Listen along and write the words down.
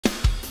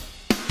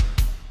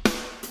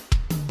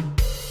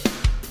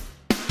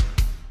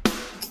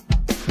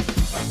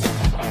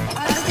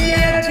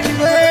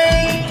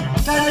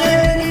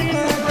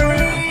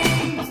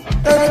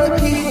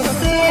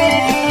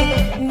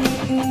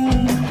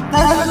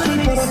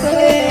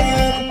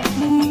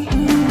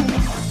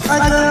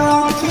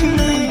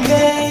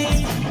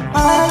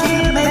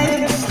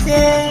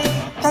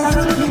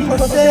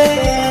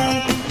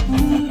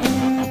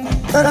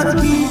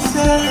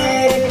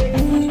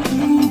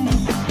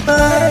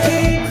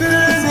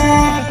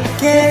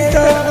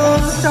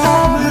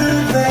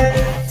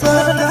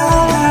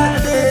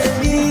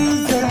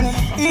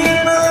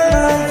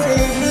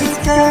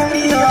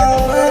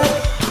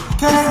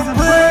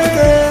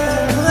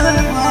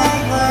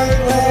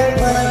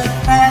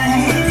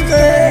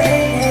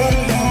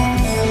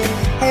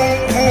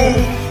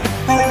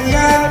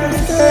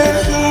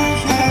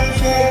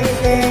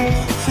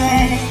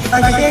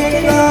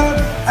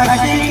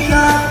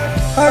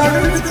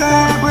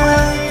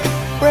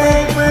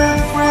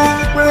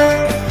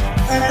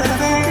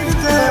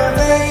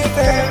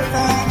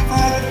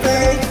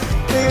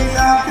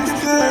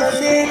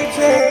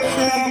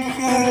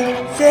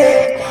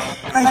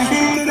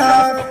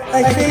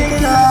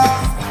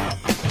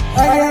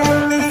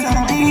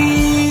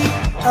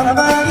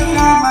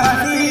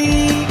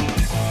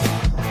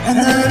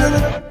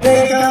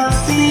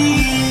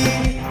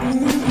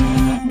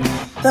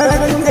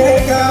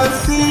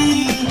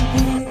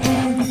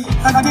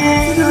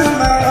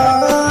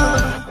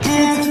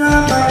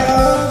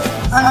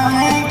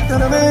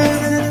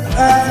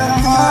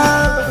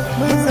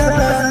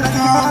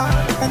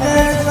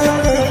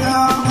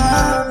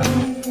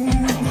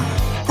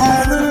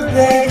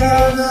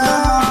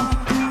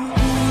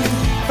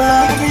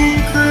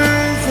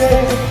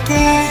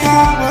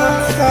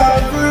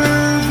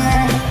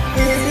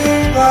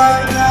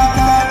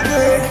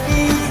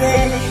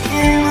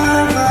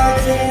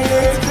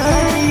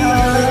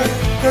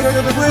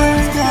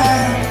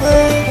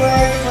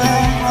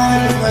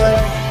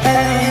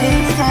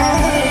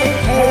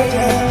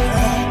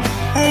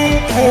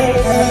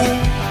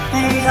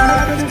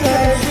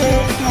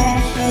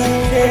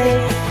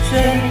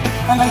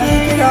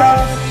shake it off,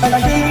 I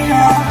shake it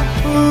off.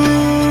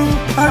 Ooh,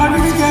 I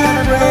really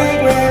gotta break.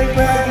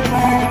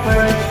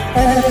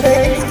 And the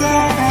face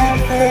down,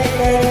 shake.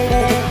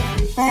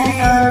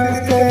 Hang on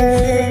to the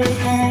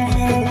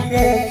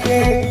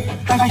shake.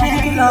 I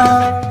shake it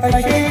off, I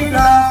shake it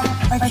off,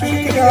 I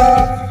shake it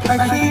off, I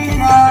shake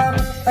it off,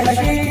 I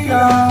shake it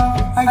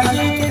off, I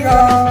shake it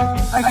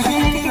off, I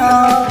shake it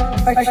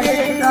off, I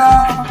shake it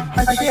off,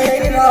 I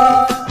shake it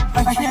off,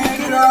 I shake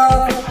it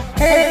off.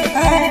 Hey,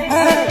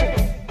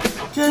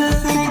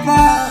 just think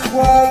about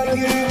what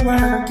you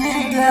were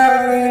getting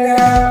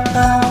out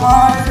the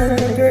water,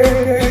 the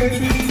dirty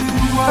cheese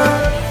and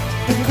work.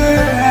 You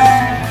could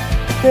have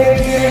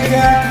figured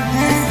out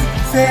this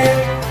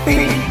safe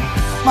beat.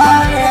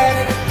 My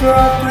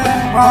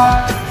ex-girlfriend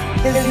rock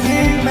is a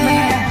new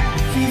man.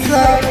 She's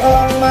like,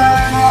 oh my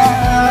God,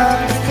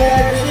 I'm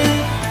exception.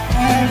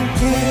 And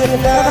to the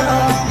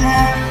love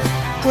now,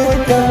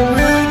 with the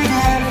really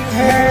good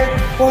hair,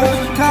 what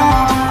you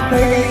call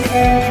baby,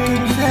 and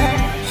you can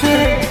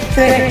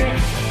shake.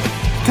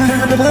 To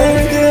the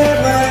place good,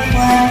 like,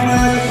 and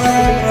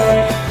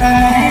I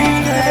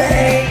hate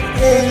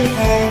the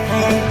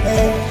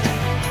hate.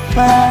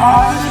 But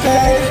all the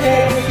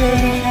shake.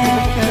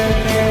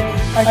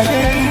 I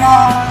shake it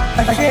off,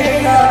 I shake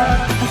it off,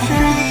 I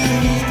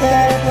shake it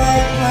that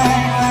way.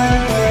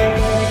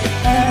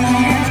 And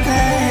I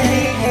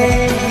stay,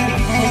 hey.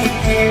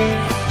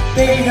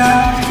 They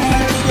got